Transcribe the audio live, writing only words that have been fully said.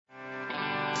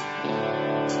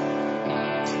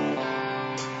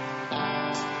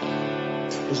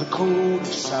There's a code of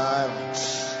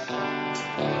silence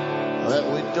that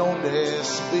we don't dare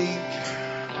speak.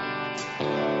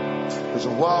 There's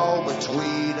a wall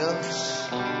between us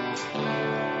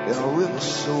and a river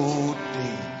so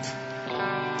deep.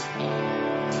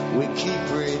 We keep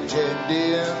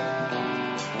pretending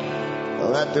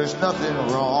that there's nothing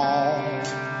wrong.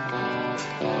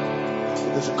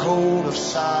 There's a code of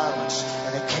silence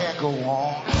and it can't go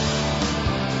on.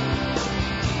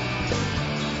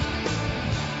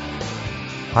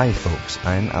 Hi folks,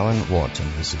 I'm Alan Watt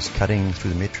and this is Cutting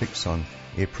Through the Matrix on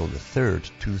April the 3rd,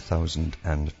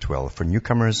 2012. For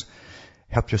newcomers,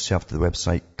 help yourself to the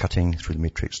website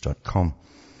cuttingthroughthematrix.com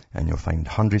and you'll find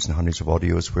hundreds and hundreds of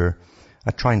audios where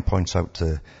I try and point out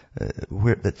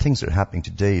that things that are happening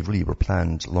today really were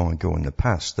planned long ago in the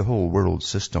past. The whole world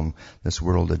system, this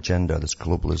world agenda, this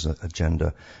globalist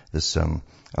agenda, this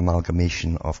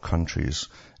amalgamation of countries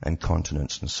and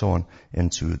continents and so on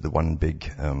into the one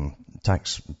big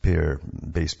taxpayer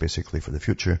base basically for the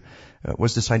future,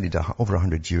 was decided over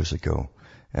 100 years ago.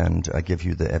 And I give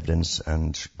you the evidence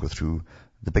and go through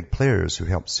the big players who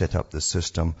helped set up this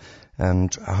system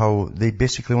and how they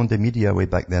basically owned the media way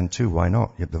back then too. Why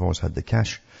not? They've always had the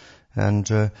cash. And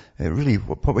really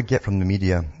what we get from the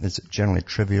media is generally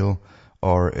trivial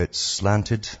or it's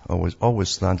slanted, always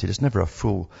slanted. It's never a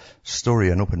full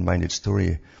story, an open-minded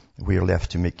story where you're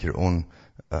left to make your own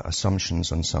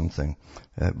assumptions on something.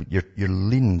 You're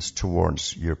leaned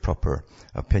towards your proper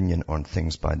opinion on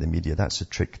things by the media. That's a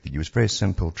trick they use, very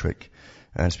simple trick,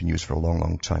 and it's been used for a long,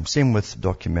 long time. Same with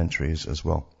documentaries as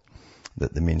well,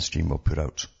 that the mainstream will put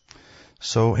out.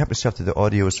 So help yourself to the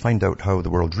audios, find out how the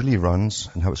world really runs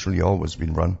and how it's really always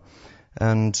been run,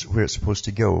 and where it's supposed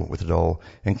to go with it all,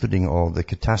 including all the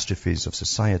catastrophes of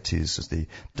societies as they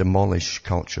demolish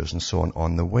cultures and so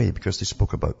on the way, because they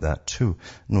spoke about that too.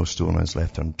 No stone is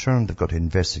left unturned. They've got to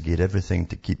investigate everything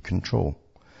to keep control.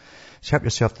 So help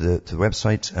yourself to the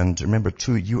website, and remember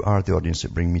too, you are the audience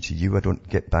that bring me to you. I don't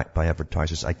get backed by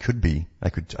advertisers. I could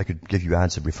give you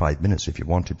ads every 5 minutes if you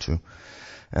wanted to,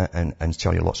 and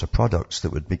tell you lots of products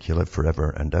that would make you live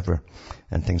forever and ever,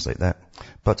 and things like that.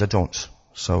 But I don't.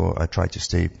 So I try to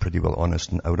stay pretty well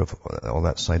honest and out of all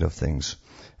that side of things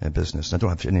in business. And I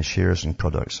don't have any shares in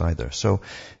products either. So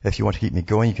if you want to keep me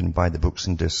going, you can buy the books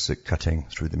and discs at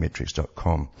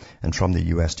cuttingthroughthematrix.com. And from the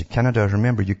US to Canada,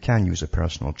 remember you can use a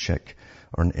personal check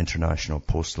or an international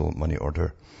postal money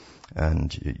order.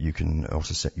 And you can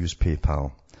also use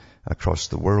PayPal. Across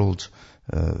the world,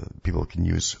 people can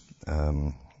use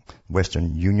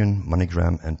Western Union,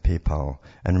 MoneyGram, and PayPal.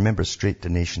 And remember, straight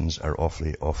donations are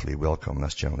awfully, awfully welcome.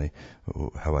 That's generally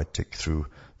how I tick through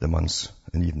the months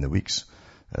and even the weeks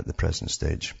at the present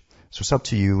stage. So it's up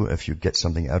to you if you get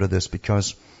something out of this,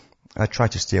 because I try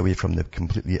to stay away from the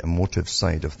completely emotive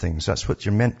side of things. That's what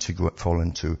you're meant to fall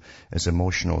into, is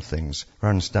emotional things,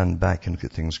 rather than stand back and look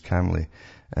at things calmly.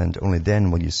 And only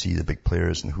then will you see the big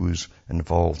players and who's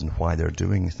involved and why they're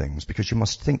doing things, because you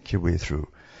must think your way through.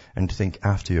 And think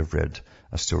after you've read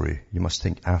a story. You must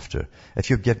think after. If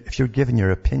you're given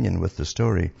your opinion with the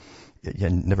story,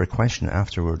 and never question it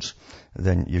afterwards,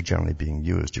 then you're generally being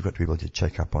used. You've got to be able to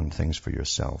check up on things for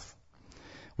yourself.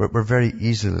 We're very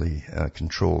easily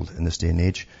controlled in this day and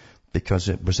age, because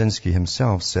Brzezinski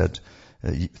himself said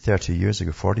 40 years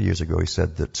ago, he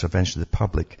said that eventually the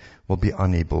public will be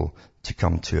unable to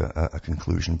come to a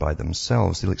conclusion by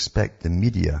themselves. They'll expect the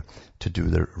media to do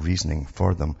their reasoning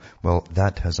for them. Well,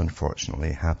 that has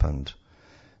unfortunately happened.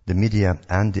 The media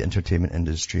and the entertainment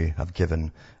industry have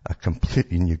given a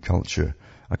completely new culture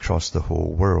across the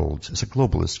whole world. It's a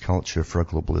globalist culture for a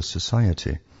globalist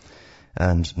society.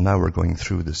 And now we're going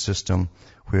through the system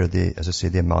where they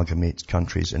amalgamate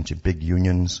countries into big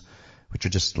unions, which are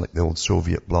just like the old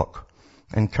Soviet bloc.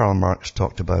 And Karl Marx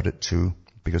talked about it too,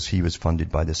 because he was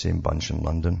funded by the same bunch in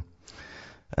London.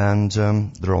 And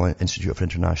the Royal Institute for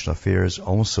International Affairs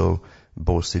also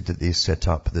boasted that they set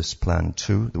up this plan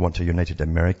too. They want a united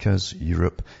Americas,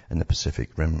 Europe, and the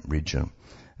Pacific Rim region.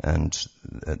 And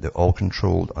they're all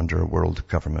controlled under a world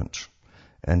government.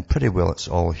 And pretty well it's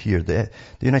all here. The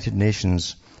United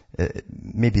Nations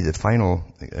may be the final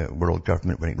world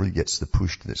government when it really gets the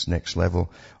push to its next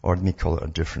level, or they may call it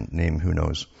a different name, who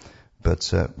knows.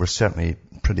 But we're certainly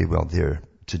pretty well there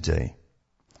today.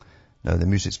 Now the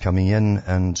music's coming in,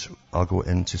 and I'll go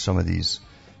into some of these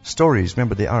stories.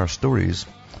 Remember, they are stories,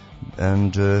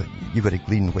 and you've got to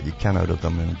glean what you can out of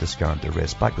them and discard the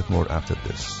rest. Back with more after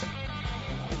this.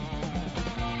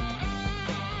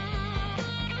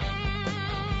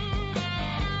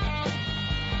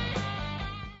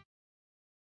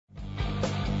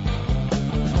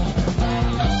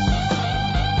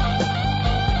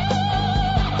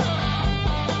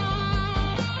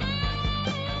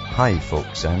 Hi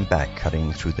folks, I'm back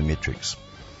cutting through the matrix.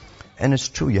 And it's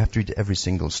true, you have to read every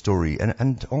single story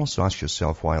and also ask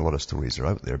yourself why a lot of stories are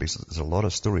out there, because there's a lot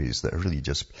of stories that are really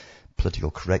just political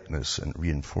correctness and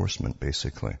reinforcement,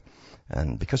 basically.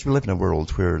 And because we live in a world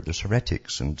where there's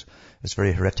heretics, and it's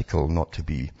very heretical not to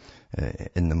be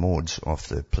in the mode of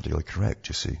the politically correct,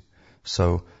 you see.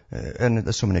 So, and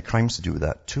there's so many crimes to do with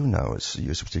that too now.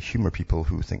 You're supposed to humor people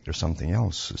who think there's something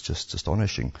else. It's just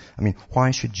astonishing. I mean, why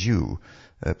should you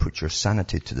put your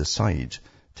sanity to the side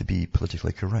to be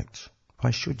politically correct?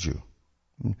 Why should you?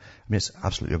 I mean, it's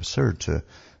absolutely absurd to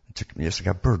it's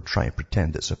like a bird trying to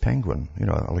pretend it's a penguin,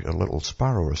 like a little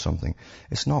sparrow or something.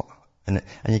 It's not.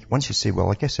 Once you say,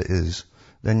 well, I guess it is,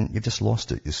 then you've just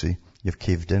lost it, you see. You've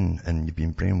caved in and you've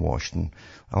been brainwashed, and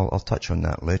I'll touch on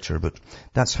that later, but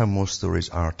that's how most stories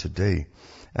are today.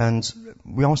 And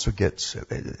we also get,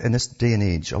 in this day and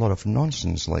age, a lot of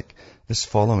nonsense like this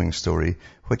following story,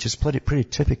 which is pretty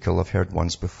typical. I've heard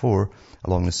once before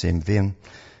along the same vein.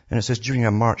 And it says, during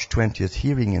a March 20th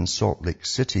hearing in Salt Lake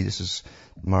City, this is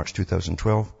March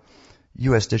 2012,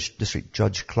 U.S. District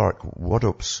Judge Clark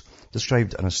Waddups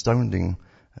described as astounding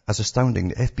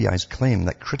the FBI's claim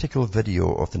that critical video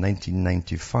of the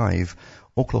 1995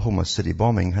 Oklahoma City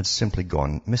bombing had simply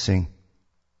gone missing.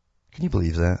 Can you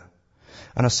believe that?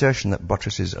 An assertion that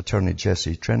buttresses attorney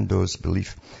Jesse Trendo's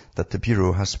belief that the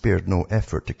Bureau has spared no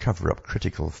effort to cover up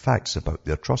critical facts about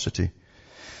the atrocity.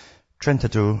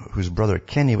 Trentado, whose brother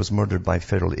Kenny was murdered by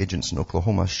federal agents in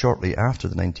Oklahoma shortly after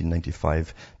the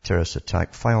 1995 terrorist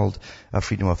attack, filed a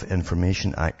Freedom of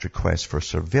Information Act request for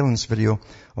surveillance video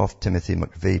of Timothy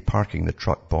McVeigh parking the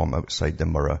truck bomb outside the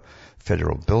Murrah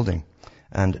Federal Building,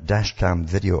 and dashcam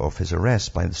video of his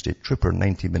arrest by the state trooper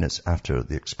 90 minutes after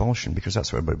the expulsion, because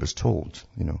that's what everybody was told,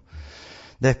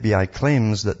 The FBI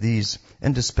claims that these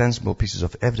indispensable pieces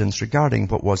of evidence regarding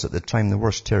what was at the time the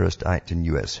worst terrorist act in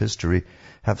U.S. history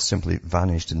have simply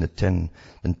vanished in the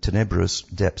tenebrous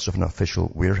depths of an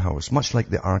official warehouse, much like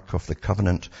the Ark of the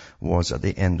Covenant was at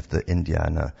the end of the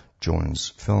Indiana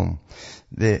Jones film.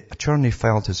 The attorney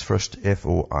filed his first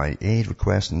FOIA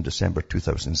request in December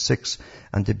 2006,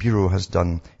 and the Bureau has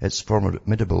done its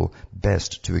formidable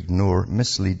best to ignore,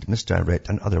 mislead, misdirect,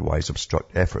 and otherwise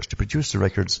obstruct efforts to produce the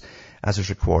records as is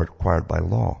required by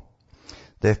law.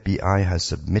 The FBI has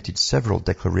submitted several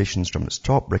declarations from its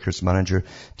top records manager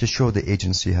to show the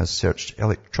agency has searched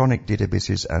electronic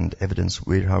databases and evidence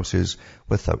warehouses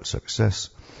without success,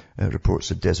 reports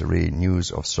the Deseret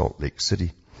News of Salt Lake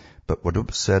City. But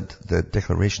Waddup said the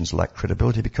declarations lack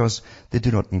credibility because they do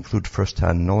not include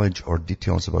first-hand knowledge or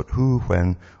details about who,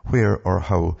 when, where, or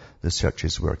how the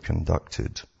searches were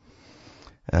conducted.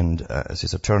 And as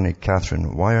his attorney,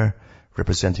 Catherine Wire,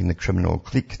 representing the criminal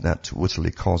clique that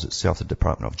wittily calls itself the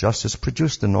Department of Justice,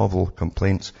 produced the novel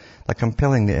complaint that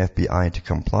compelling the FBI to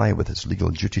comply with its legal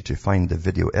duty to find the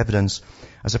video evidence,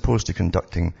 as opposed to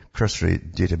conducting cursory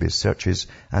database searches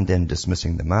and then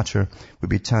dismissing the matter, would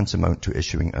be tantamount to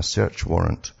issuing a search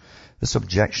warrant. This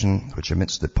objection, which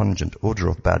emits the pungent odor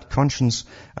of bad conscience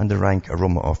and the rank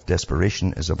aroma of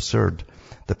desperation, is absurd.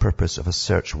 The purpose of a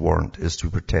search warrant is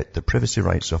to protect the privacy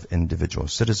rights of individual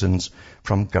citizens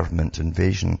from government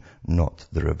invasion, not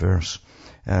the reverse.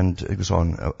 And it goes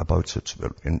on about it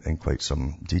in quite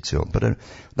some detail. But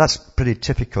that's pretty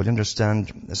typical. You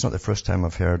understand, it's not the first time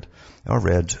I've heard or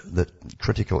read that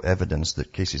critical evidence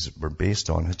that cases were based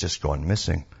on has just gone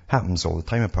missing. Happens all the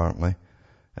time, apparently.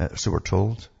 So we're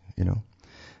told,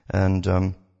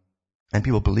 And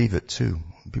people believe it too.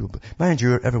 Mind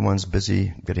you, everyone's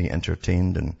busy getting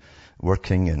entertained and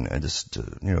working and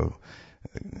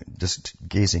just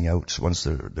gazing out once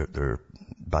they're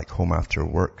back home after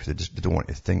work. They don't want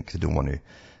to think. They don't want to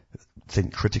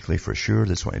think critically for sure.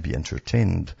 They just want to be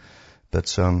entertained.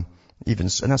 But and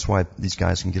that's why these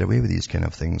guys can get away with these kind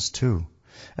of things too.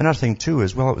 Another thing too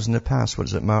is, well, it was in the past. What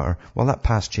does it matter? Well, that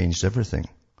past changed everything.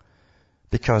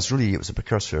 Because really it was a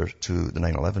precursor to the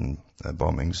 9/11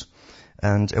 bombings.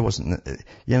 And it wasn't,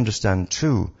 you understand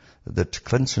too, that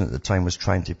Clinton at the time was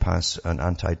trying to pass an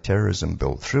anti-terrorism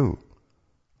bill through,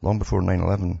 long before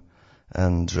 9/11.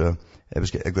 And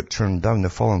it got turned down the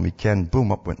following weekend.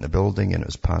 Boom, up went the building, and it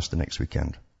was passed the next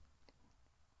weekend.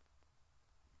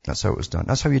 That's how it was done.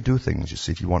 That's how you do things, you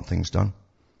see, if you want things done.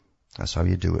 That's how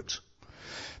you do it.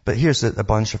 But here's a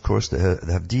bunch, of course, that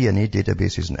have DNA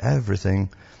databases and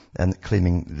everything, and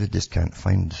claiming they just can't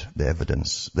find the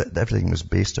evidence that everything was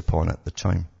based upon at the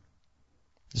time.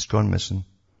 Just gone missing.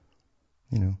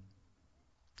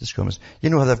 Just gone missing.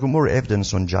 They've got more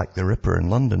evidence on Jack the Ripper in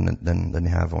London than they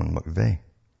have on McVeigh.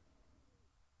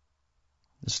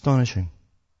 Astonishing.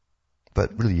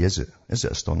 But really, is it? Is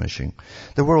it astonishing?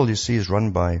 The world, you see, is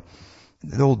run by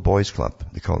the old boys club,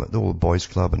 they call it, the old boys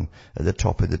club, and at the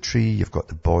top of the tree you've got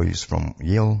the boys from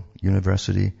Yale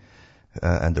University,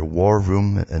 and their war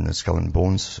room in the Skull and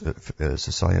Bones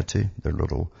Society, their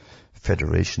little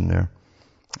federation there.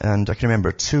 And I can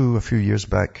remember too, a few years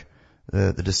back,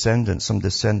 some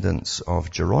descendants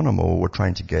of Geronimo were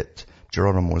trying to get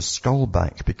Geronimo's skull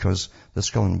back because the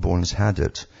Skull and Bones had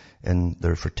it in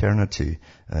their fraternity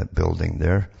building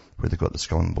there, where they got the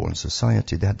Skull and Bones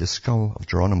Society. They had the skull of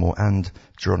Geronimo and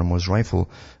Geronimo's rifle,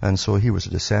 and so he was a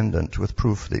descendant with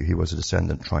proof that he was a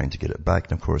descendant trying to get it back.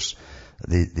 And of course,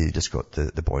 they just got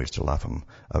the boys to laugh him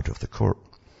out of the court.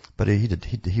 But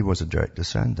he was a direct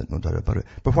descendant, no doubt about it.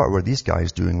 But what were these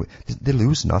guys doing? They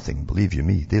lose nothing, believe you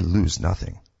me. They lose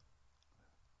nothing.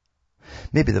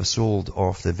 Maybe they've sold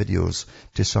off the videos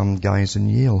to some guys in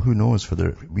Yale, who knows, for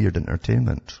their weird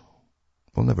entertainment.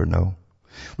 We'll never know.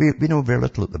 We know very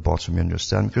little at the bottom, you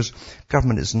understand, because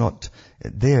government is not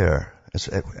there.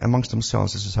 Amongst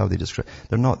themselves, this is how they describe.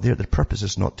 They're not there. Their purpose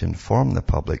is not to inform the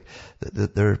public.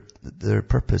 Their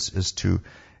purpose is to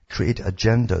create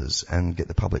agendas and get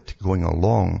the public going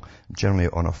along, generally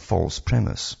on a false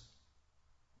premise.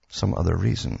 Some other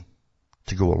reason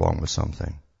to go along with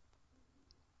something.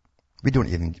 We don't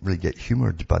even really get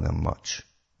humored by them much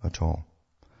at all.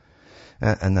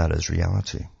 And that is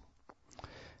reality.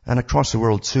 And across the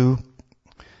world too,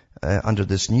 under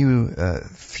this new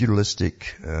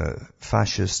feudalistic,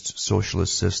 fascist,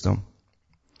 socialist system,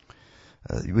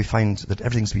 we find that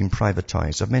everything's been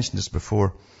privatized. I've mentioned this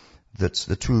before, that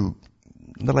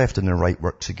the left and the right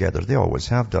work together. They always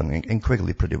have done. And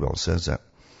Quigley pretty well says that.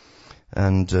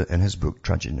 And in his book,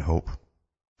 Tragedy and Hope,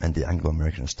 and the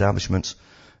Anglo-American Establishment.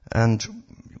 And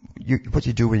what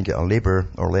you do when you get a Labour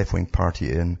or left-wing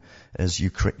party in is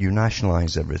you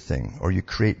nationalize everything, or you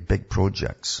create big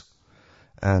projects.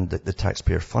 And the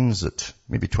taxpayer funds it,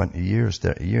 maybe 20 years,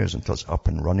 30 years, until it's up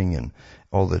and running and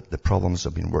all the problems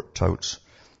have been worked out,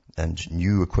 and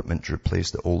new equipment to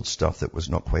replace the old stuff that was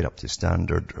not quite up to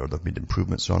standard or they've made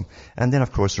improvements on. And then,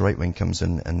 of course, the right wing comes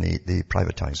in and they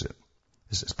privatize it.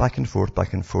 It's back and forth,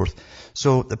 back and forth.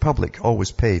 So the public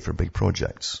always pay for big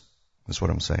projects. That's what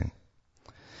I'm saying.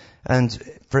 And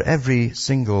for every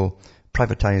single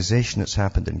privatization that's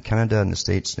happened in Canada and the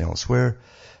States and elsewhere,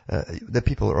 the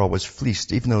people are always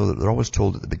fleeced, even though they're always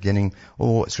told at the beginning,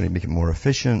 oh, it's going to make it more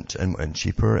efficient and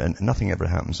cheaper, and nothing ever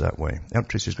happens that way.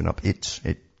 Electricity's gone up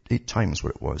eight times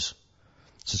what it was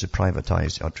since they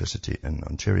privatized electricity in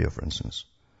Ontario, for instance.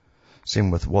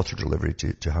 Same with water delivery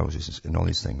to houses and all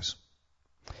these things.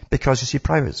 Because, you see,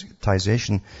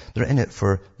 privatization, they're in it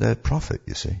for the profit,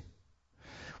 you see.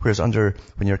 Whereas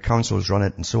when your councils run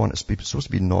it and so on, it's supposed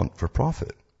to be not for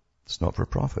profit. It's not for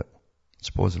profit,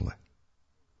 supposedly.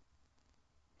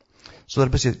 So they're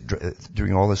busy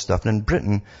doing all this stuff. And in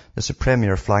Britain, there's a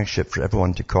premier flagship for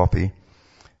everyone to copy.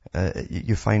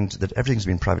 You find that everything's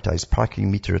been privatized.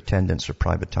 Parking meter attendants are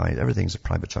privatized. Everything's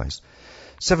privatized.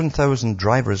 7,000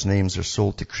 drivers' names are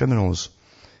sold to criminals,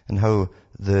 and how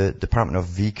the Department of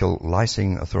Vehicle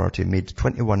Licensing Authority made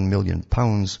 £21 million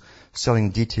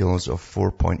selling details of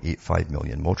 4.85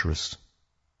 million motorists.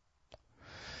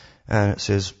 And it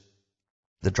says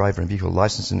the driver and vehicle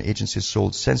licensing agencies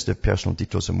sold sensitive personal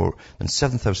details of more than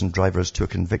 7,000 drivers to a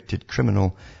convicted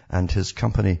criminal and his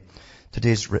company.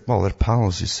 They're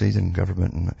pals, you see, in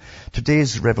government. And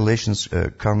today's revelations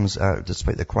comes out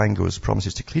despite the Quango's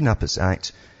promises to clean up its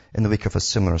act in the wake of a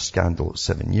similar scandal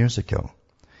 7 years ago.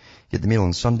 Yet the Mail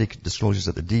on Sunday discloses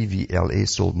that the DVLA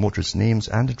sold motorists' names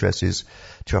and addresses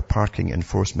to a parking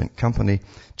enforcement company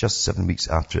just 7 weeks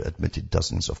after it admitted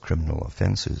dozens of criminal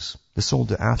offences. They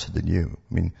sold it after they knew.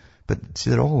 But see,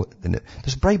 they're all in it.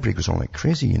 This bribery goes on like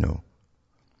crazy, you know.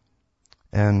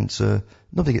 And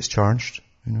nobody gets charged,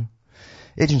 you know.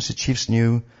 Agency chiefs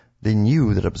knew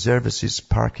that Observices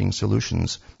Parking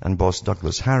Solutions and boss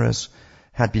Douglas Harris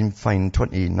had been fined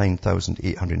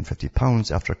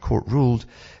 £29,850 after a court ruled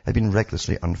had been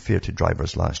recklessly unfair to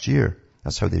drivers last year.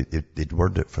 That's how they'd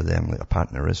word it for them, like a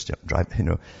partneristic drive,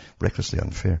 recklessly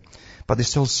unfair. But they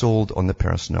still sold on the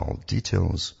personnel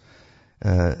details.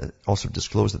 Also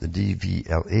disclosed that the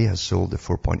DVLA has sold the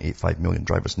 4.85 million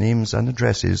drivers' names and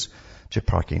addresses to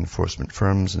parking enforcement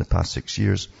firms in the past 6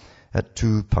 years at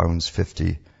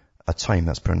 £2.50 a time,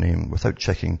 that's per name, without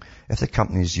checking if the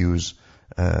companies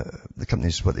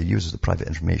what they use as the private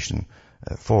information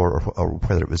for, or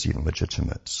whether it was even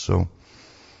legitimate. So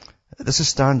this is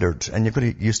standard, and you've got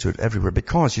to get used to it everywhere,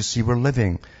 because, you see, we're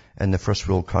living in the first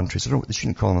world countries. They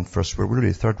shouldn't call them first world. We're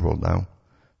really third world now,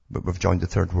 but we've joined the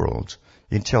third world.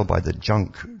 You can tell by the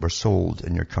junk we're sold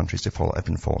in your countries.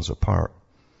 Everything falls apart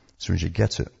as soon as you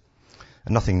get it.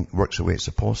 And nothing works the way it's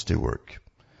supposed to work.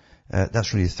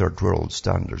 That's really third world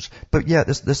standards. But yeah,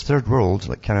 this third world,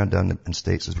 like Canada and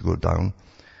States as we go down,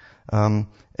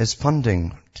 is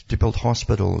funding to build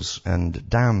hospitals and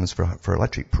dams for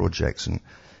electric projects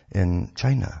in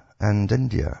China and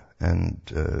India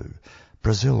and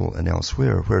Brazil and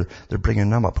elsewhere, where they're bringing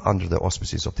them up under the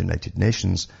auspices of the United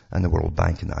Nations and the World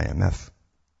Bank and the IMF.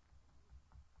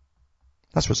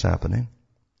 That's what's happening.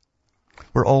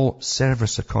 We're all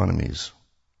service economies,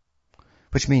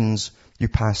 which means you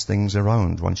pass things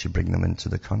around once you bring them into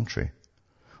the country.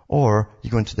 Or you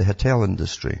go into the hotel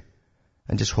industry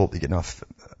and just hope you get enough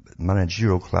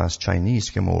managerial class Chinese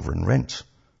to come over and rent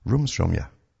rooms from you.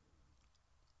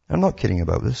 I'm not kidding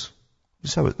about this.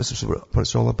 This is what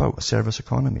it's all about, a service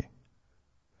economy.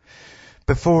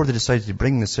 Before they decided to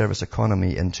bring the service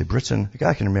economy into Britain,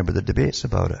 I can remember the debates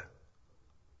about it.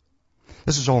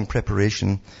 This is all in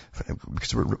preparation,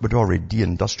 because we'd already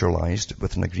deindustrialized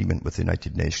with an agreement with the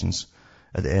United Nations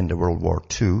at the end of World War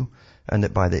II, and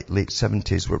that by the late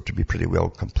 70s we were to be pretty well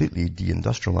completely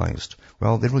deindustrialized.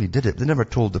 Well, they really did it. They never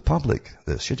told the public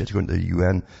this. You had to go into the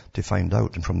UN to find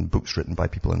out, and from books written by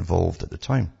people involved at the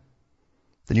time.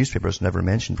 The newspapers never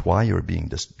mentioned why you were being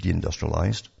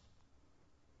deindustrialized.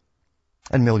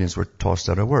 And millions were tossed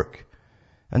out of work.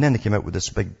 And then they came out with this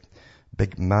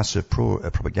big massive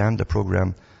propaganda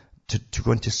program to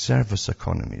go into service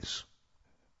economies.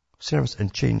 Service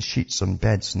and change sheets on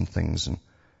beds and things, and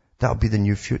that'll be the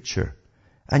new future.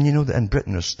 And you know that in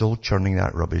Britain they're still churning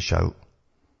that rubbish out.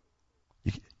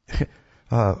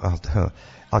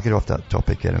 I'll get off that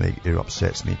topic anyway, it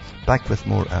upsets me. Back with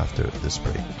more after this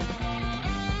break.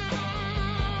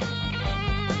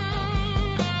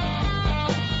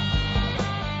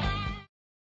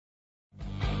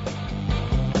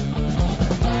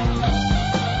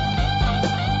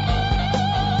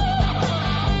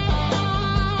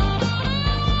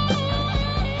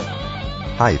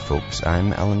 Hi folks,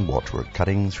 I'm Alan Watt. We're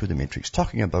cutting through the matrix,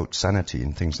 talking about sanity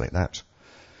and things like that.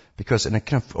 Because in a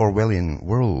kind of Orwellian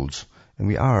world, and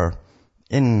we are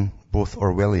in both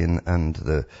Orwellian and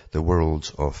the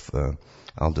world of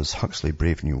Aldous Huxley,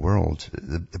 Brave New World,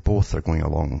 the both are going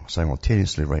along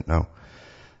simultaneously right now.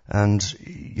 And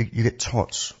you get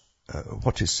taught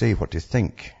what to say, what to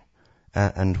think,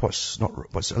 and what's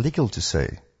illegal to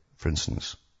say, for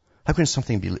instance. How can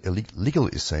something be legal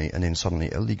to say and then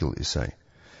suddenly illegal to say?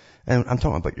 And I'm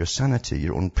talking about your sanity,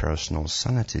 your own personal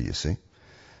sanity, you see.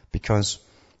 Because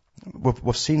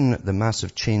we've seen the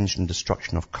massive change and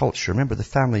destruction of culture. Remember, the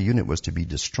family unit was to be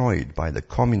destroyed by the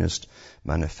Communist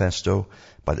Manifesto,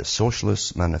 by the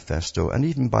Socialist Manifesto, and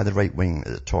even by the right wing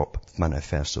at the top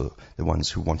manifesto, the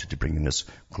ones who wanted to bring in this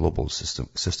global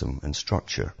system and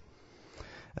structure.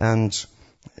 And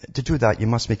to do that, you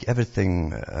must make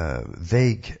everything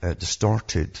vague,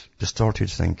 distorted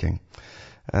thinking.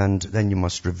 And then you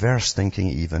must reverse thinking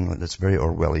even. That's very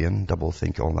Orwellian, double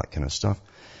think, all that kind of stuff.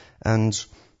 And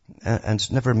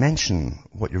never mention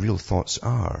what your real thoughts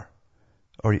are.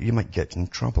 Or you might get in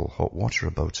trouble, hot water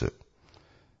about it.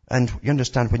 And you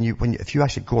understand if you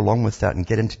actually go along with that and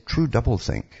get into true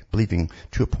doublethink, believing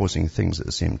two opposing things at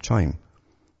the same time,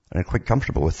 and are quite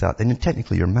comfortable with that, then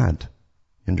technically you're mad.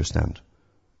 You understand?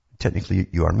 Technically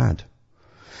you are mad.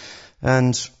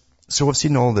 And so we've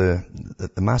seen all the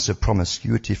massive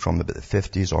promiscuity from about the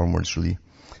 50s onwards really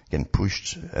getting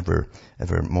pushed ever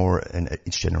more in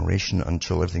each generation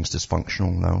until everything's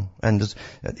dysfunctional now. And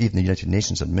even the United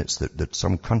Nations admits that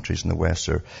some countries in the West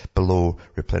are below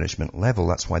replenishment level.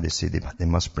 That's why they say they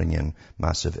must bring in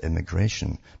massive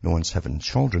immigration. No one's having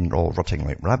children. They're all rotting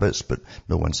like rabbits, but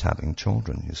no one's having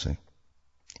children, you see.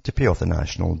 To pay off the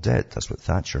national debt. That's what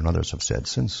Thatcher and others have said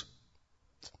since.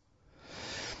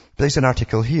 But there's an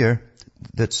article here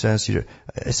that says,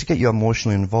 it's to get you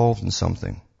emotionally involved in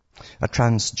something. A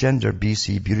transgender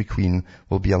BC beauty queen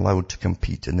will be allowed to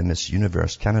compete in the Miss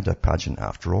Universe Canada pageant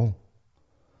after all.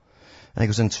 And it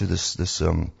goes into this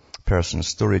person's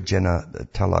story. Jenna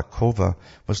Talakova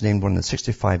was named one of the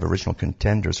 65 original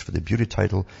contenders for the beauty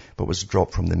title, but was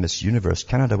dropped from the Miss Universe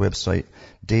Canada website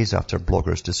days after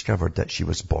bloggers discovered that she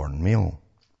was born male.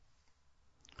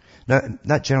 Now,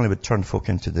 that generally would turn folk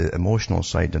into the emotional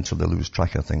side until they lose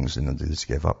track of things and they just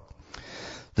give up.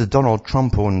 The Donald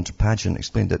Trump-owned pageant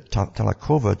explained that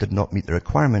Talakova did not meet the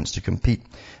requirements to compete,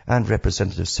 and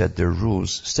representatives said their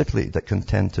rules stipulate that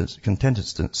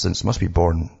contestants must be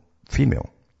born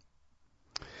female.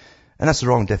 And that's the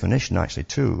wrong definition, actually,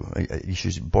 too. You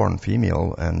should be born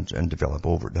female and develop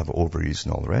have ovaries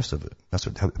and all the rest of it. That's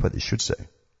what they should say.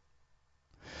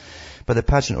 But the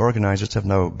pageant organizers have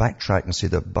now backtracked and say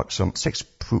that buxom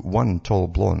 6'1" tall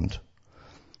blonde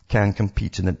can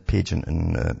compete in the pageant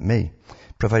in May.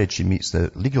 provided she meets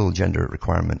the legal gender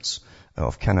requirements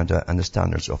of Canada and the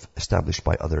standards established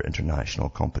by other international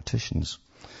competitions.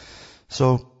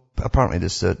 So apparently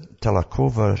this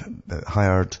Talakova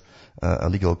hired a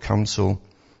legal counsel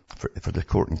for the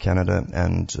court in Canada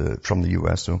and from the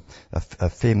US, so a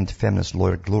famed feminist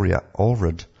lawyer, Gloria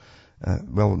Allred,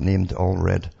 well named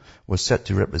Allred, was set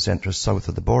to represent her south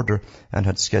of the border and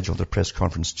had scheduled a press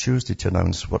conference Tuesday to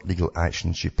announce what legal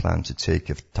action she planned to take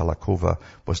if Talakova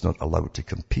was not allowed to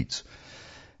compete.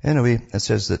 Anyway, it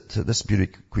says that this beauty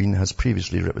queen has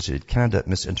previously represented Canada at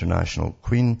Miss International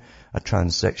Queen, a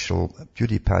transsexual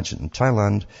beauty pageant in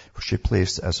Thailand, where she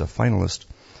placed as a finalist.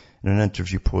 In an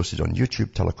interview posted on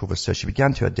YouTube, Talakova says she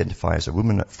began to identify as a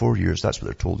woman at 4 years, that's what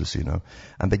they're told us,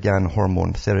 and began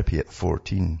hormone therapy at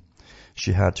 14.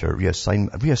 She had her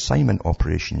reassignment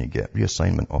operation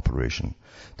reassignment operation.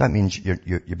 That means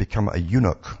you become a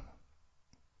eunuch.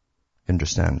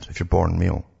 Understand? If you're born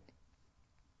male.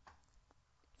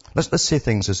 Let's say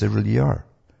things as they really are.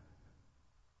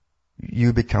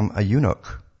 You become a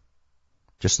eunuch.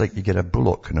 Just like you get a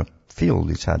bullock in a field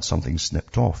who's had something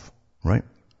snipped off, right?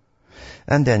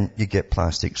 And then you get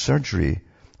plastic surgery,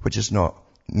 which is not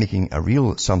making a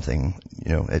real something,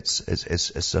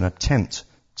 it's an attempt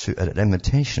to an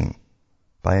imitation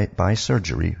by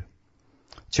surgery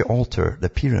to alter the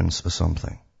appearance of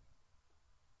something.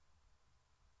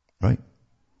 Right?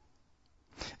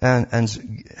 And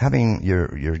having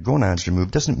your gonads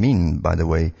removed doesn't mean, by the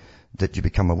way, that you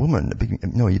become a woman.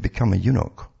 No, you become a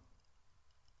eunuch.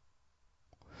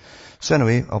 So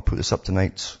anyway, I'll put this up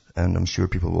tonight, and I'm sure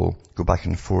people will go back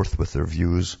and forth with their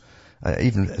views.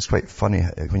 Even it's quite funny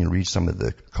when you read some of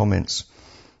the comments.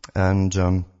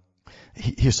 And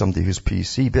here's somebody who's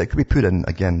PC, but it could be put in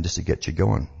again just to get you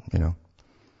going,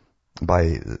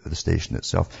 by the station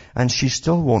itself. And she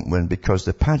still won't win because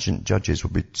the pageant judges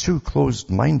will be too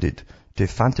closed-minded to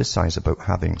fantasize about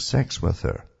having sex with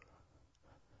her.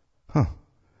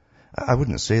 I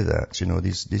wouldn't say that.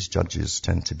 These judges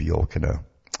tend to be all kind of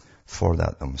for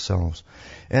that themselves.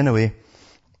 Anyway,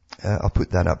 I'll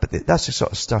put that up. But that's the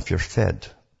sort of stuff you're fed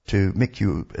to make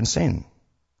you insane.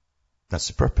 That's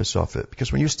the purpose of it.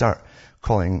 Because when you start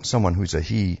calling someone who's a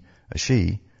he, a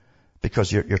she,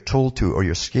 because you're told to or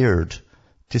you're scared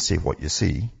to say what you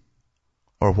see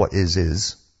or what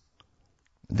is,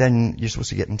 then you're supposed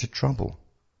to get into trouble.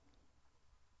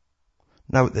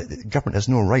 Now, the government has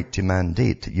no right to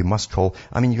mandate that you must call.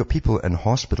 You've got people in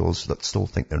hospitals that still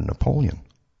think they're Napoleon.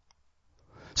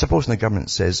 Supposing the government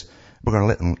says, we're going to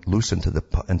let them loose into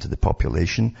the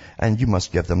population and you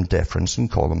must give them deference and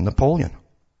call them Napoleon.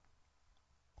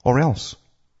 Or else.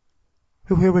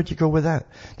 Where would you go with that?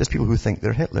 There's people who think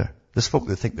they're Hitler. There's folk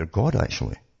that think they're God,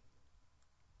 actually.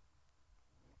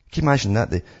 Can you imagine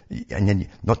that? And then,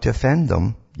 not to offend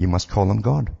them, you must call them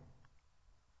God.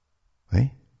 Eh?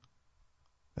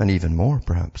 And even more,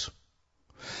 perhaps.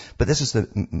 But this is the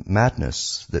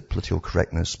madness that political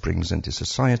correctness brings into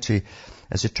society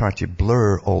as they try to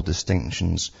blur all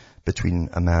distinctions between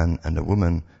a man and a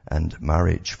woman and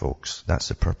marriage, folks. That's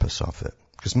the purpose of it.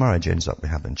 Because marriage ends up with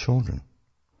having children.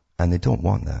 And they don't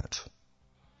want that.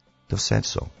 They've said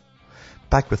so.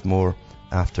 Back with more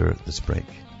after this break.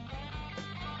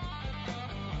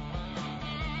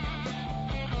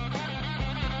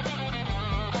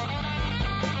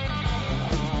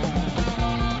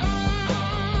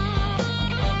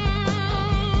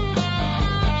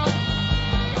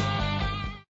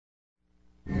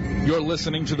 You're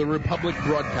listening to the Republic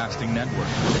Broadcasting Network.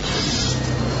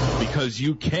 Because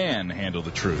you can handle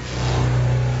the truth.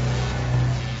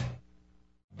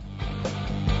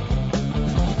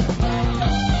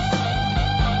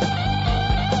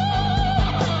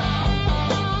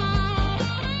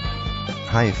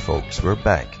 Hi folks, we're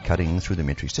back cutting through the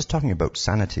matrix, just talking about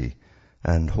sanity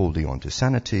and holding on to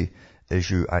sanity as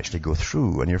you actually go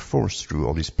through and you're forced through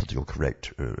all these political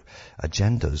correct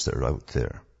agendas that are out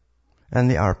there.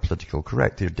 And they are political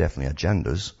correct, they're definitely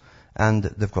agendas, and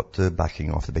they've got the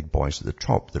backing of the big boys at the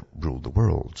top that rule the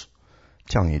world,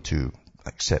 telling you to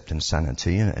accept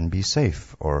insanity and be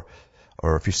safe, or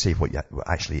if you say what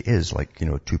actually is, like,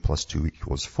 2 + 2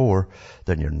 = 4,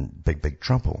 then you're in big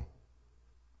trouble.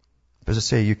 But as I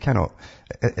say, you cannot,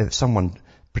 if someone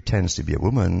pretends to be a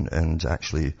woman and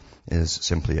actually is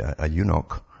simply a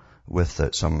eunuch with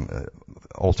some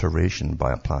alteration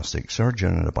by a plastic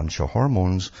surgeon and a bunch of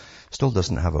hormones, still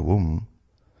doesn't have a womb,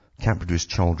 can't produce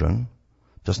children,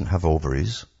 doesn't have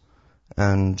ovaries,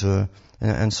 and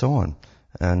so on.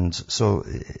 And so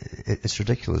it's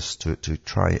ridiculous to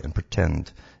try and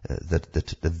pretend that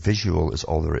the visual is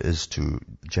all there is to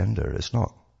gender. It's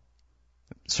not.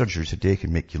 Surgery today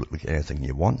can make you look like anything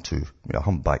you want to, a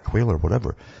humpback whale or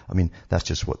whatever. I mean, that's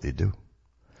just what they do.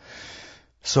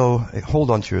 So hold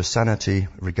on to your sanity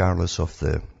regardless of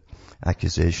the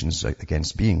accusations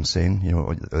against being sane.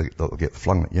 They'll get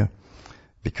flung at you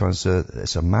because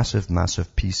it's a massive,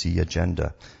 massive PC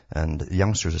agenda. And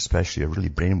youngsters especially are really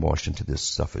brainwashed into this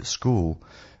stuff at school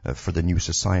for the new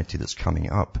society that's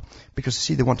coming up. Because,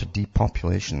 see, they want a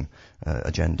depopulation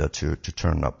agenda to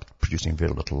turn up, producing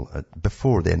very little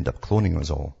before they end up cloning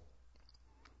us all.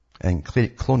 And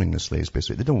cloning the slaves,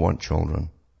 basically. They don't want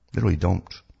children. They really don't.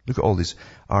 Look at all these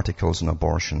articles on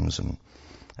abortions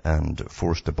and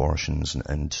forced abortions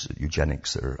and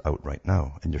eugenics that are out right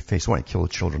now in your face. They want to kill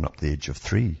children up to the age of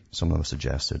 3, some of them have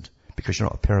suggested, because you're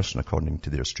not a person according to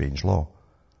their strange law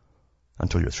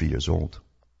until you're 3 years old.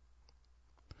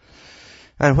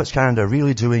 And what's Canada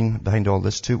really doing behind all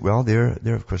this too? Well,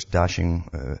 they're of course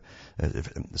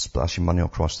splashing money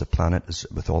across the planet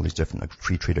with all these different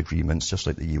free trade agreements, just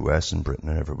like the US and Britain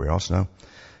and everywhere else now.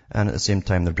 And at the same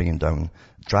time, they're bringing down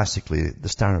drastically the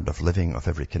standard of living of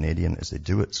every Canadian as they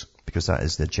do it, because that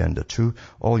is the agenda too.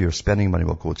 All your spending money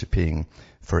will go to paying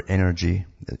for energy,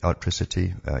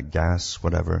 electricity, gas,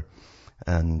 whatever,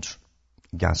 and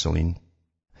gasoline,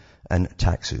 and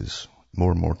taxes,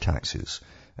 more and more taxes.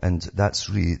 And that's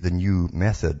really the new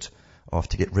method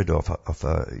to get rid of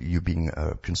you being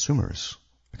consumers,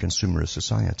 a consumerist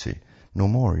society. No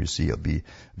more, you see, it'll be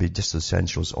just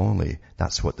essentials only.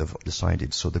 That's what they've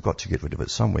decided. So they've got to get rid of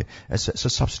it some way. It's a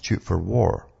substitute for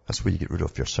war. That's where you get rid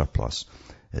of your surplus,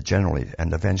 generally.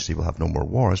 And eventually we'll have no more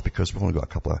wars because we've only got a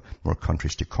couple of more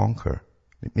countries to conquer.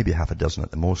 Maybe half a dozen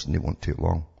at the most, and they won't take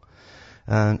long.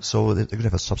 And so they're going to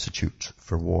have a substitute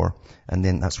for war. And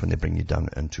then that's when they bring you down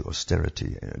into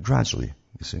austerity, gradually,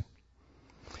 you see.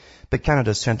 But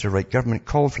Canada's centre-right government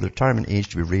called for the retirement age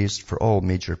to be raised for all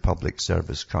major public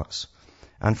service cuts.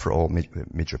 And for all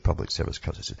major public service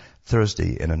cuts.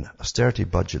 Thursday, in an austerity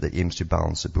budget that aims to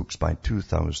balance the books by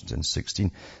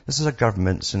 2016. This is a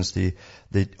government since they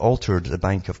altered the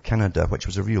Bank of Canada, which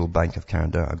was a real Bank of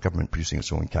Canada, a government producing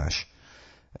its own cash.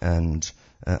 And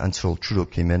until Trudeau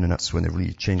came in, and that's when they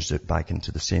really changed it back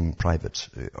into the same private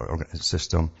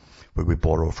system where we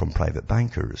borrow from private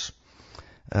bankers.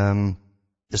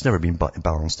 It's never been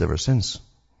balanced ever since.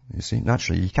 You see,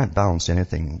 naturally, you can't balance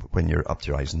anything when you're up to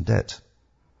your eyes in debt.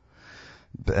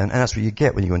 And that's what you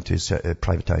get when you go into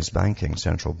privatized banking,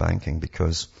 central banking,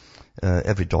 because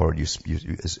every dollar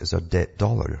is a debt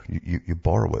dollar. You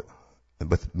borrow it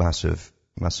with massive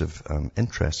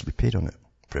interest to be paid on it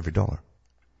for every dollar.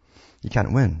 You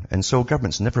can't win. And so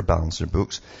governments never balance their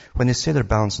books. When they say they're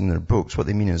balancing their books, what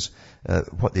they mean is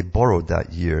what they borrowed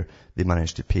that year, they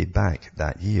managed to pay back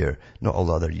that year, not all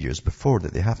the other years before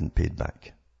that they haven't paid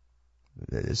back.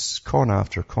 It's con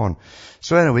after con.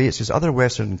 So anyway, it says other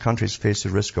Western countries face the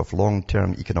risk of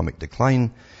long-term economic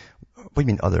decline. What do you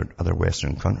mean other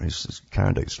Western countries,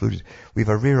 Canada excluded? We have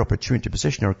a rare opportunity to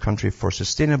position our country for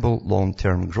sustainable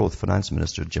long-term growth, Finance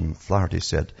Minister Jim Flaherty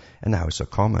said in the House of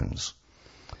Commons.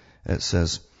 It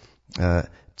says,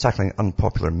 tackling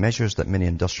unpopular measures that many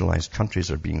industrialized countries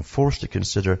are being forced to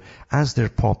consider as their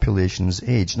populations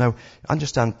age. Now,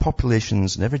 understand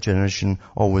populations in every generation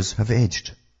always have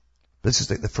aged. This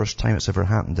is like the first time it's ever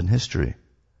happened in history.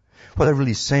 What they're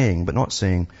really saying, but not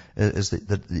saying, is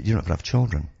that you don't have enough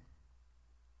children.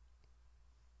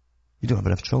 You don't have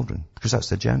enough children, because that's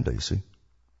the agenda, you see.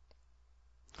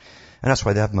 And that's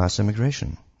why they have mass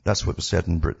immigration. That's what was said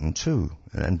in Britain too.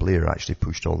 And Blair actually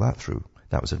pushed all that through.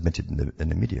 That was admitted in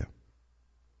the media.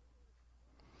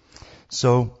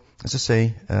 So, as I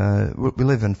say, we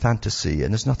live in fantasy,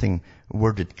 and there's nothing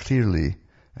worded clearly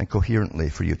and coherently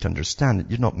for you to understand it.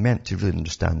 You're not meant to really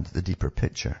understand the deeper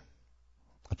picture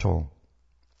at all.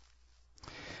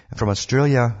 And from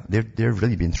Australia, they've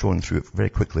really been thrown through it very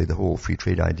quickly, the whole free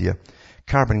trade idea.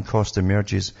 Carbon cost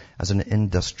emerges as an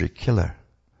industry killer.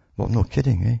 Well, no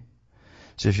kidding, eh?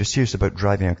 So if you're serious about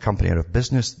driving a company out of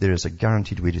business, there is a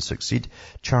guaranteed way to succeed.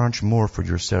 Charge more for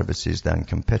your services than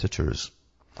competitors.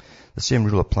 The same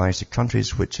rule applies to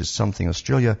countries, which is something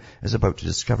Australia is about to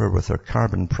discover with their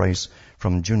carbon price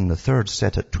from June the 3rd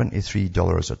set at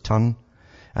 $23 a tonne,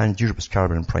 and Europe's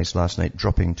carbon price last night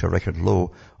dropping to a record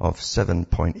low of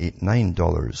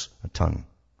 $7.89 a tonne.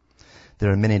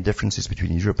 There are many differences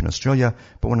between Europe and Australia,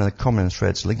 but one of the common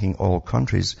threads linking all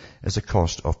countries is the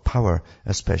cost of power,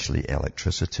 especially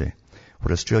electricity.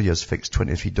 What Australia's fixed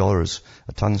 $23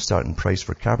 a tonne starting price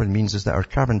for carbon means is that our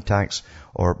carbon tax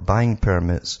or buying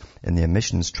permits in the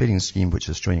emissions trading scheme, which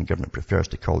the Australian government prefers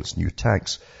to call its new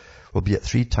tax, will be at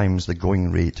 3 times the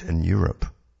going rate in Europe.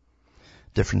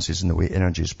 Differences in the way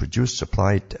energy is produced,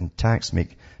 supplied, and taxed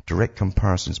make direct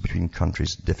comparisons between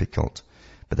countries difficult.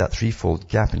 But that threefold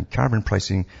gap in carbon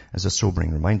pricing is a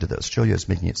sobering reminder that Australia is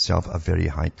making itself a very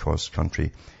high-cost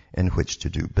country in which to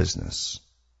do business.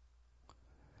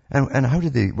 And how do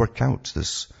they work out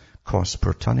this cost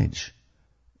per tonnage?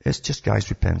 It's just guys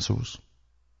with pencils.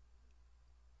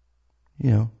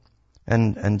 You know,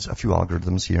 and a few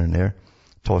algorithms here and there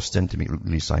tossed in to make it look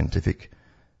really scientific.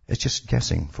 It's just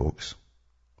guessing, folks.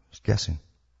 It's guessing.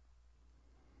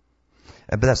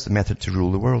 But that's the method to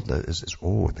rule the world. Is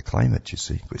the climate, you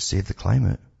see. You've got to save the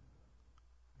climate.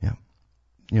 Yeah.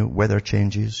 You know, weather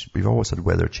changes. We've always had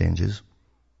weather changes.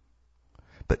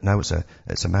 But now it's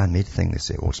a man-made thing, they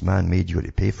say. Oh, it's man-made, you got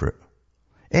to pay for it.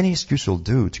 Any excuse will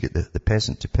do to get the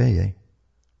peasant to pay, eh?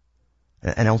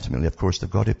 And ultimately, of course, they've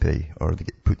got to pay, or they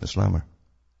get put in the slammer.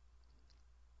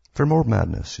 For more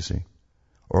madness, you see.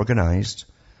 Organized,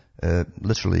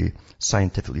 literally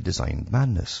scientifically designed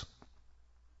madness.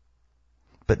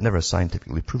 But never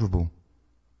scientifically provable.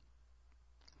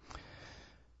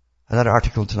 Another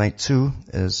article tonight too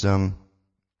is,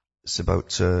 it's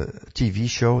about a TV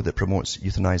show that promotes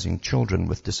euthanizing children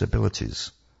with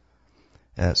disabilities.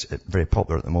 It's very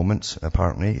popular at the moment,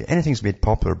 apparently. Anything's made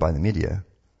popular by the media,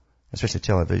 especially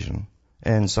television,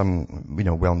 and some,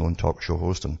 well-known talk show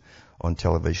host on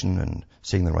television and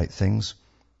saying the right things.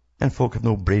 And folk have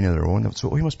no brain of their own.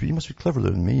 So, he must be cleverer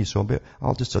than me, so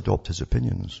I'll just adopt his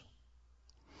opinions.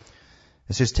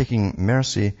 It says taking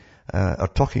mercy,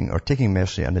 taking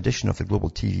mercy, an edition of the global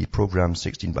TV program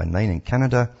 16 by 9 in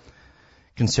Canada,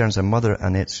 concerns a mother,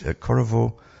 Annette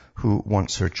Corriveau, who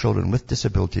wants her children with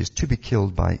disabilities to be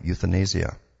killed by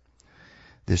euthanasia.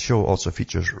 The show also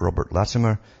features Robert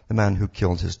Latimer, the man who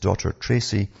killed his daughter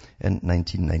Tracy in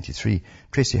 1993.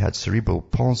 Tracy had cerebral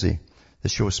palsy. The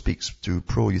show speaks to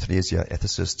pro-euthanasia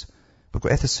ethicists. We've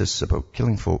got ethicists about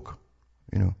killing folk,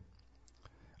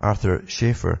 Arthur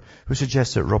Schaefer, who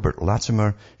suggests that Robert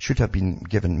Latimer should have been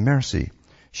given mercy.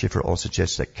 Schaefer also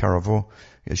suggests that Corriveau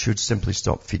should simply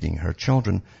stop feeding her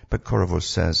children, but Corriveau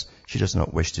says she does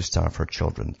not wish to starve her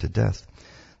children to death.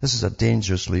 This is a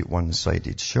dangerously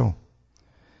one-sided show.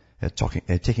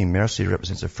 Taking Mercy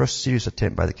represents the first serious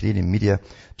attempt by the Canadian media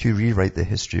to rewrite the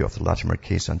history of the Latimer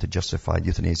case and to justify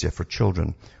euthanasia for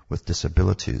children with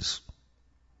disabilities.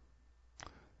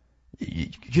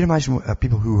 Can you imagine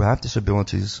people who have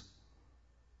disabilities,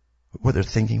 what they're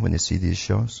thinking when they see these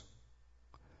shows?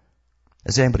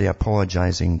 Is anybody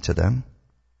apologizing to them?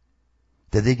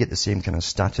 Do they get the same kind of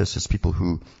status as people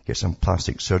who get some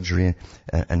plastic surgery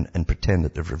and pretend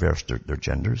that they've reversed their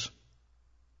genders?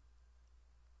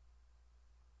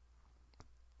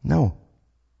 No.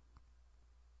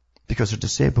 Because they're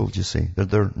disabled, you see.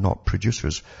 They're not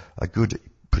producers. A good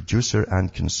producer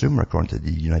and consumer, according to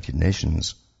the United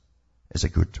Nations, is a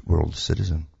good world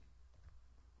citizen.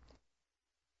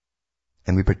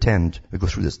 And we pretend, we go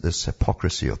through this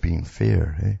hypocrisy of being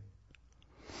fair, eh?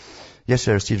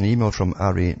 Yesterday I received an email from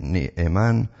Ari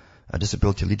Neiman, a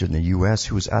disability leader in the US,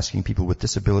 who was asking people with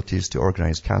disabilities to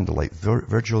organize candlelight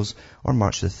vigils on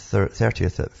March the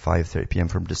 30th at 5:30 p.m.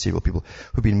 for disabled people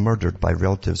who've been murdered by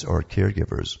relatives or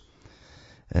caregivers.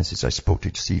 And since I spoke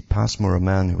to Steve Passmore, a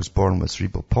man who was born with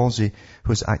cerebral palsy,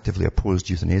 who has actively opposed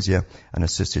euthanasia and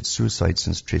assisted suicide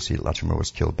since Tracy Latimer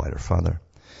was killed by her father.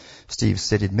 Steve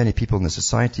stated many people in the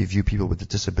society view people with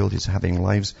disabilities having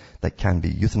lives that can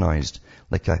be euthanized,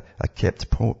 like a kept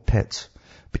pet,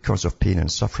 because of pain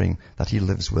and suffering that he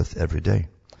lives with every day.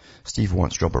 Steve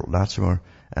wants Robert Latimer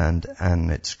and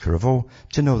Annette Corriveau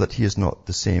to know that he is not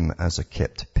the same as a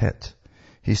kept pet.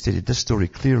 He stated this story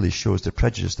clearly shows the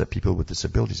prejudice that people with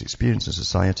disabilities experience in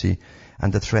society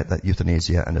and the threat that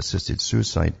euthanasia and assisted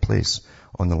suicide place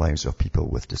on the lives of people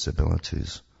with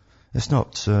disabilities. It's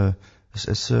not,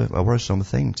 it's a worrisome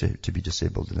thing to be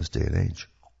disabled in this day and age.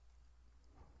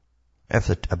 If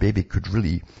a baby could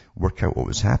really work out what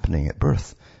was happening at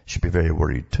birth, she'd be very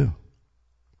worried too,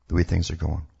 the way things are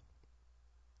going.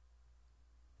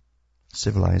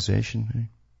 Civilization, eh?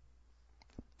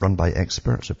 Run by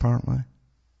experts, apparently.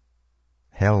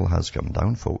 Hell has come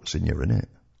down, folks, and you're in it.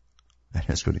 And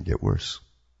it's going to get worse.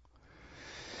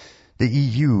 The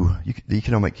EU, the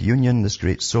Economic Union, this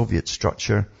great Soviet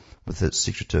structure with its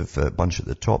secretive bunch at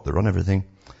the top that run everything,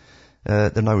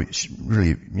 they're now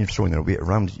really throwing their weight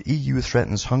around. The EU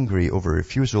threatens Hungary over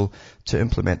refusal to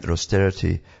implement their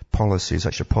austerity policies,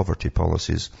 actually poverty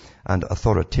policies, and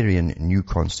authoritarian new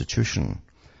constitution.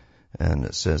 And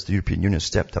it says the European Union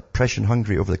stepped up pressure on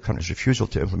Hungary over the country's refusal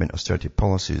to implement austerity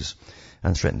policies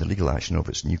and threatened the legal action of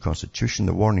its new constitution.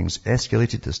 The warnings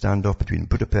escalated the standoff between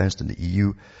Budapest and the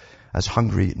EU as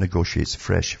Hungary negotiates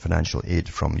fresh financial aid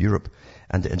from Europe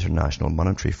and the International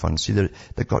Monetary Fund. See,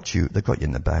 they got you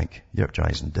in the bag. You're up to your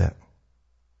eyes in debt.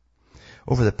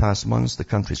 Over the past months, the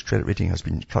country's credit rating has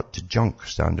been cut to junk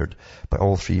standard by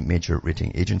all three major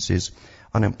rating agencies.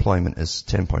 Unemployment is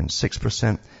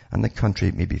 10.6%, and the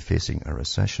country may be facing a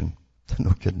recession.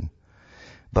 No kidding.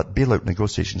 But bailout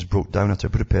negotiations broke down after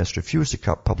Budapest refused to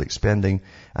cut public spending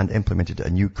and implemented a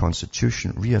new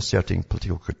constitution, reasserting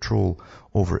political control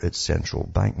over its central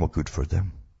bank. Well, good for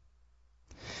them.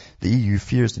 The EU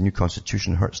fears the new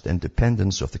constitution hurts the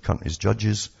independence of the country's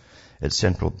judges, its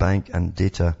central bank and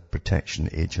data protection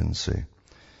agency.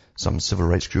 Some civil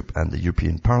rights group and the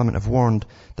European Parliament have warned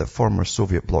that former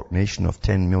Soviet bloc nation of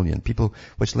 10 million people,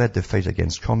 which led the fight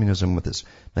against communism with its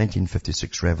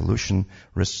 1956 revolution,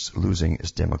 risks losing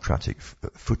its democratic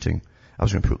footing. I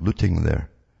was going to put looting there,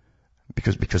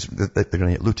 because they're going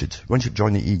to get looted. Once you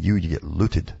join the EU, you get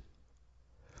looted.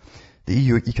 The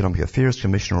EU Economic Affairs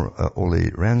Commissioner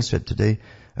Olli Rehn said today,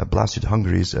 blasted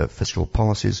Hungary's fiscal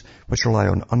policies, which rely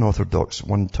on unorthodox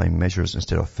one-time measures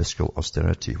instead of fiscal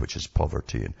austerity, which is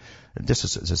poverty. And this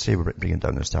is, as I say, we're bringing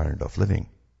down the standard of living.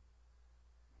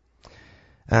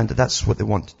 And that's what they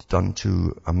want done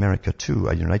to America too.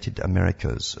 A United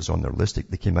Americas is on their list.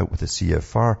 They came out with a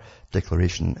CFR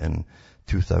declaration in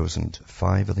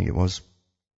 2005, I think it was.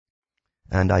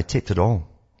 And I taped it all.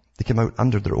 They came out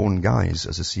under their own guise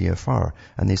as a CFR,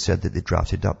 and they said that they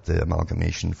drafted up the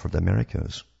amalgamation for the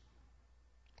Americas.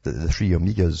 The three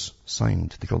Omegas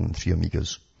signed. They call them three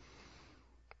Omegas.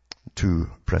 2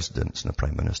 presidents and a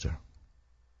prime minister.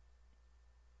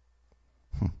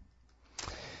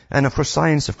 And of course,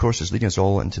 science, is leading us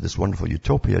all into this wonderful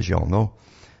utopia, as you all know.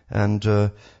 And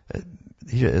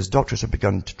here it is. Doctors have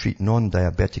begun to treat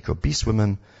non-diabetic obese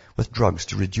women with drugs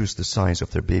to reduce the size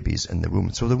of their babies in the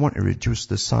womb. So they want to reduce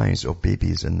the size of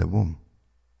babies in the womb.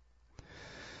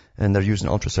 And they're using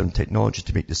ultrasound technology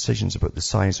to make decisions about the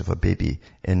size of a baby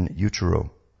in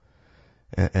utero.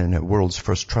 In the world's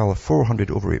first trial, 400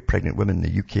 overweight pregnant women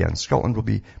in the UK and Scotland will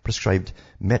be prescribed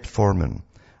metformin,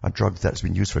 a drug that's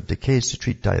been used for decades to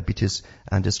treat diabetes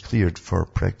and is cleared for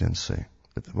pregnancy.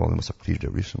 Well, they must have cleared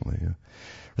it recently, yeah.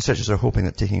 Researchers are hoping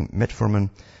that taking metformin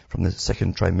from the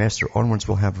second trimester onwards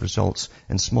will have results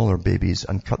in smaller babies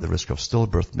and cut the risk of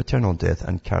stillbirth, maternal death,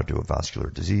 and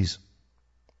cardiovascular disease.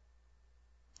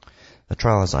 The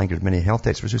trial has angered many health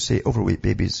experts who say overweight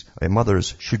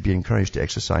mothers should be encouraged to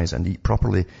exercise and eat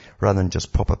properly rather than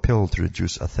just pop a pill to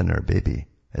reduce a thinner baby.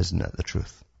 Isn't that the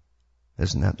truth?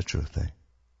 Isn't that the truth, eh?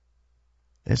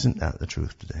 Isn't that the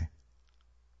truth today?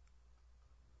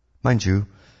 Mind you,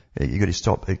 you've got to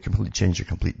stop and completely change your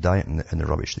complete diet and the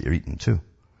rubbish that you're eating too.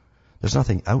 There's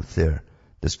nothing out there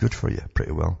that's good for you,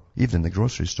 pretty well. Even in the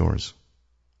grocery stores.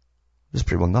 There's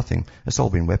pretty well nothing. It's all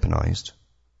been weaponized.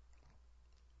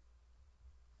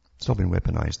 It's all been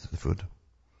weaponized, the food.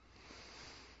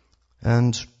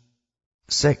 And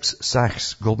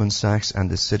Goldman Sachs and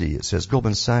the city. It says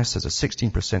Goldman Sachs has a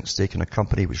 16% stake in a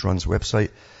company which runs a website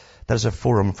that is a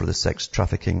forum for the sex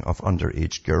trafficking of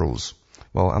underage girls.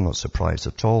 Well, I'm not surprised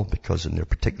at all, because in their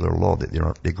particular law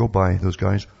that they go by, those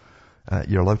guys,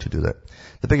 you're allowed to do that.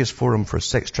 The biggest forum for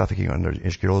sex trafficking of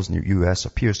underage girls in the US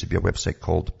appears to be a website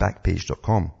called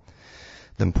Backpage.com.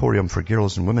 The emporium for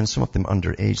girls and women, some of them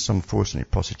underage, some forced into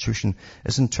prostitution,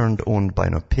 is in turn owned by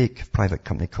an opaque private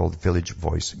company called Village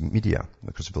Voice Media,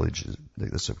 because Village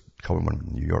is a common one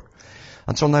in New York.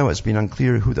 Until now, it's been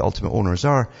unclear who the ultimate owners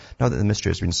are. Now that the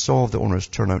mystery has been solved, the owners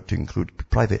turn out to include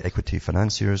private equity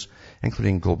financiers,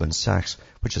 including Goldman Sachs,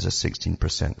 which has a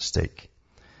 16% stake.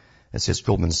 It says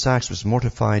Goldman Sachs was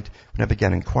mortified when I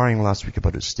began inquiring last week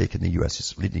about its stake in the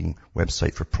US's leading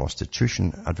website for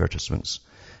prostitution advertisements.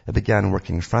 It began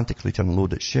working frantically to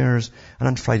unload its shares, and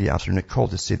on Friday afternoon it called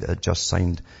to say that it had just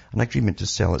signed an agreement to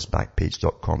sell its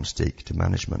Backpage.com stake to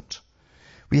management.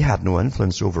 We had no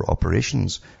influence over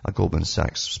operations, a Goldman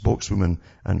Sachs spokeswoman,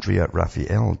 Andrea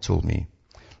Raphael, told me.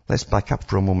 Let's back up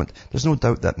for a moment. There's no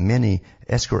doubt that many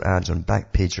escort ads on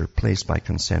Backpage are placed by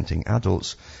consenting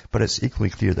adults, but it's equally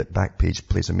clear that Backpage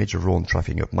plays a major role in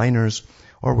trafficking of minors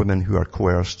or women who are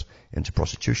coerced into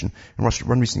prostitution. In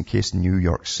one recent case in New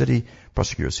York City,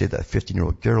 prosecutors say that a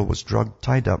 15-year-old girl was drugged,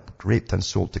 tied up, raped and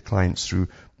sold to clients through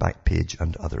Backpage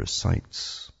and other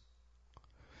sites.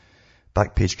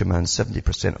 Backpage commands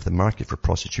 70% of the market for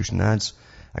prostitution ads.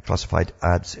 A classified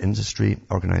ads industry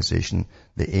organization,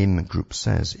 the AIM Group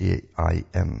says,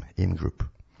 AIM Group.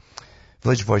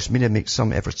 Village Voice Media makes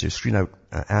some efforts to screen out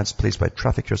ads placed by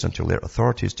traffickers and to alert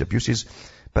authorities to abuses,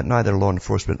 but neither law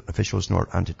enforcement officials nor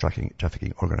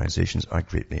anti-trafficking organizations are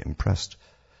greatly impressed.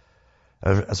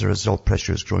 As a result,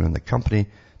 pressure is growing on the company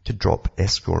to drop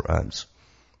escort ads.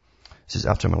 This is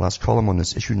after my last column on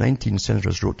this issue. 19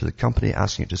 senators wrote to the company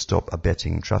asking it to stop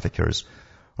abetting traffickers.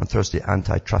 On Thursday,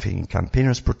 anti-trafficking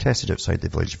campaigners protested outside the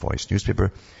Village Voice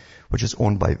newspaper, which is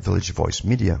owned by Village Voice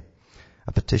Media.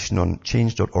 A petition on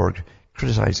change.org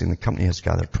criticizing the company has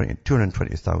gathered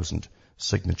 220,000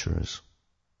 signatures.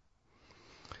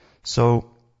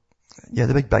 So, yeah,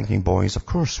 the big banking boys, of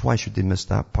course, why should they miss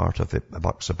that part of it? A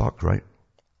buck's a buck, right?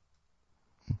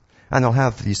 And they'll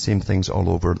have these same things all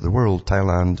over the world,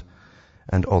 Thailand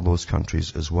and all those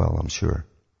countries as well, I'm sure.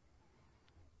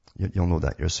 You'll know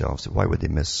that yourselves. Why would they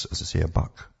miss, as I say, a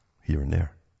buck here and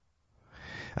there?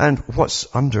 And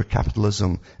what's under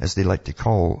capitalism, as they like to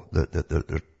call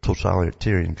the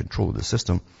totalitarian control of the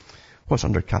system, what's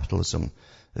under capitalism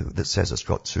that says it's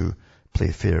got to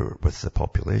play fair with the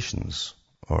populations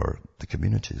or the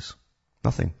communities?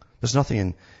 Nothing. There's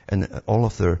nothing in all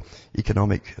of their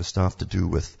economic stuff to do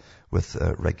with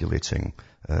regulating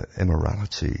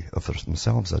immorality of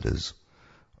themselves, that is,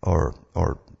 or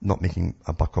not making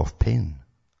a buck off pain,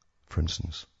 for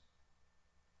instance.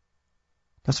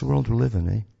 That's the world we live in,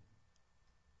 eh?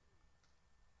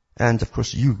 And of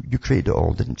course, you created it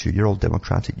all, didn't you? You're all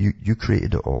democratic. You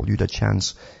created it all. You had a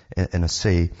chance and a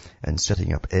say in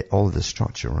setting up all of the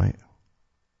structure, right?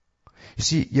 You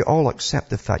see, you all accept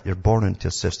the fact you're born into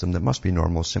a system that must be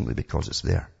normal simply because it's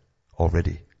there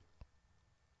already.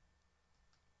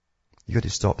 You got to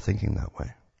stop thinking that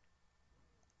way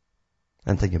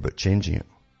and thinking about changing it.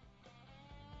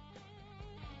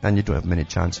 And you don't have many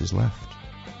chances left.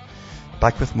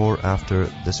 Back with more after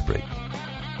this break.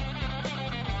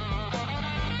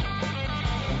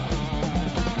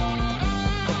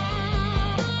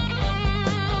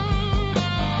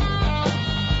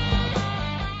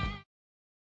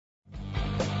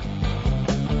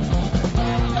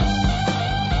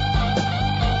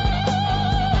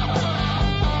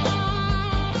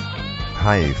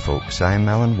 Hi folks, I'm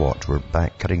Alan Watt. We're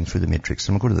back cutting through the matrix.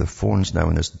 I'm going to go to the phones now,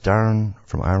 and there's Darren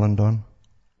from Ireland on.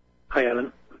 Hi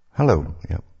Alan. Hello.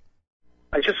 Yeah.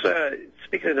 I just,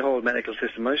 speaking of the whole medical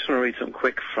system, I just want to read something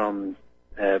quick from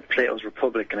Plato's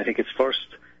Republic, and I think it's verse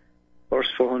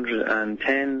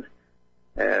 410,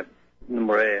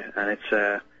 number A, and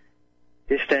it's,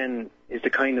 this then is the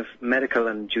kind of medical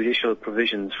and judicial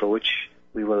provisions for which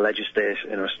we will legislate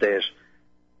in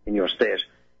your state.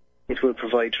 It will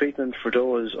provide treatment for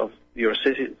those of your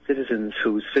citizens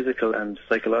whose physical and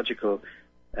psychological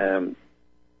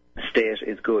state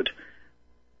is good.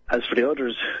 As for the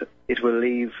others, it will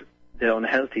leave the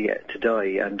unhealthy to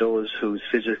die, and those whose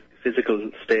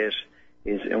physical state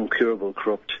is incurable,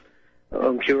 corrupt,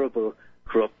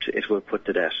 it will put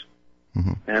to death.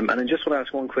 Mm-hmm. And I just want to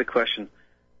ask one quick question.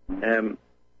 I've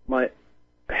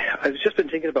just been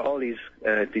thinking about all these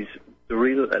the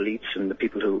real elites and the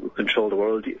people who control the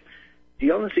world. Do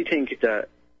you honestly think that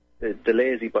the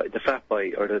lazy boy, the fat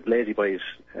boy, or the lazy boys,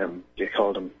 you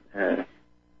call them,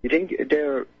 you think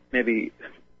they're maybe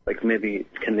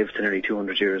can live to nearly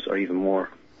 200 years or even more?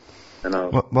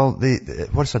 Well,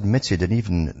 what's admitted, and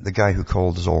even the guy who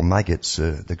called us all maggots,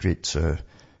 the great,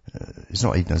 he's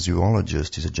not even a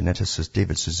zoologist, he's a geneticist,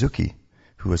 David Suzuki,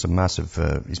 who was a massive,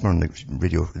 he's been on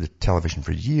the television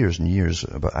for years and years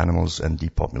about animals and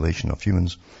depopulation of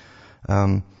humans.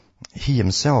 He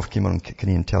himself came on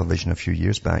Canadian television a few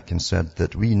years back and said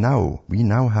that we now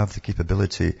have the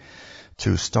capability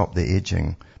to stop the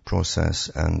aging process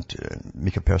and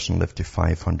make a person live to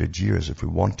 500 years if we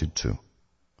wanted to.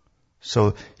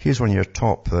 So here's one of your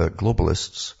top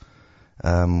globalists,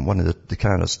 one of the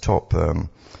Canada's top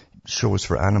shows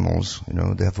for animals. You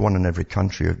know, they have one in every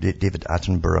country. David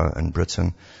Attenborough in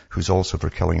Britain, who's also for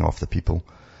killing off the people,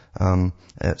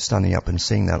 standing up and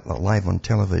saying that live on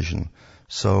television.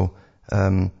 So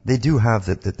they do have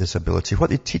this ability. What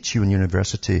they teach you in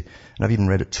university, and I've even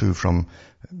read it too from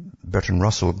Bertrand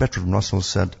Russell. Bertrand Russell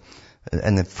said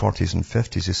in the 40s and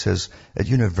 50s, he says, at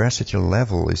university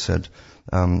level, he said,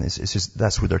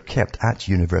 that's where they're kept, at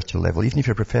university level. Even if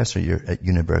you're a professor, you're at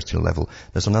university level.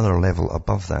 There's another level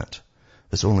above that.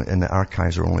 And the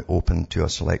archives are only open to a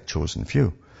select chosen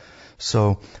few.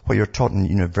 So what you're taught in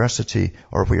university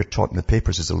or what you're taught in the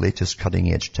papers is the latest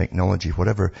cutting edge technology,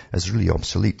 whatever, is really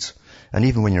obsolete. And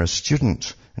even when you're a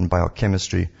student in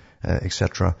biochemistry,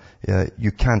 etc.,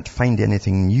 you can't find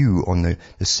anything new on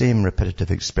the same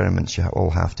repetitive experiments you all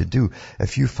have to do.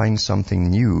 If you find something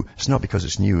new, it's not because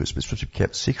it's new, it's supposed to be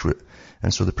kept secret.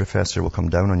 And so the professor will come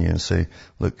down on you and say,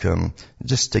 look,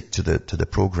 just stick to the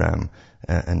program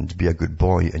and be a good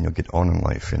boy and you'll get on in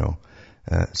life, you know.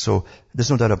 So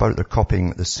there's no doubt about it, they're copying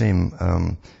the same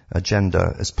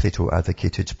agenda as Plato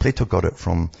advocated. Plato got it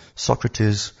from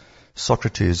Socrates.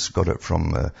 Socrates got it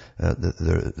from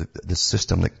the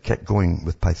system that kept going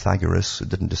with Pythagoras. It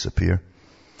didn't disappear.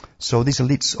 So these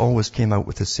elites always came out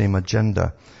with the same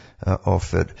agenda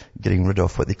of getting rid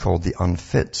of what they called the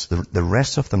unfit. The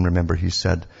rest of them, remember, he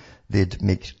said, they'd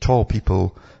make tall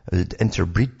people, they'd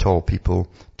interbreed tall people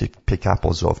to pick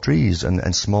apples off trees,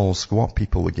 and small, squat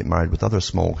people would get married with other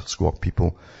small, squat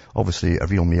people, obviously a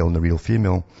real male and a real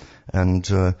female, and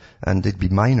they'd be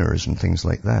minors and things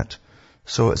like that.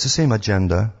 So it's the same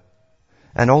agenda.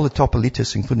 And all the top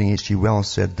elitists, including H.G. Wells,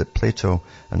 said that Plato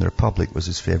and the Republic was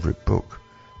his favorite book.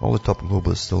 All the top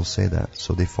globalists still say that,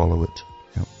 so they follow it.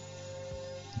 Yep.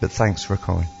 But thanks for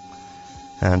calling.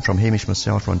 And from Hamish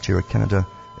myself, Ontario, Canada,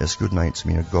 it's good night.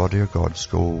 May your God, dear gods,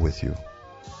 go with you.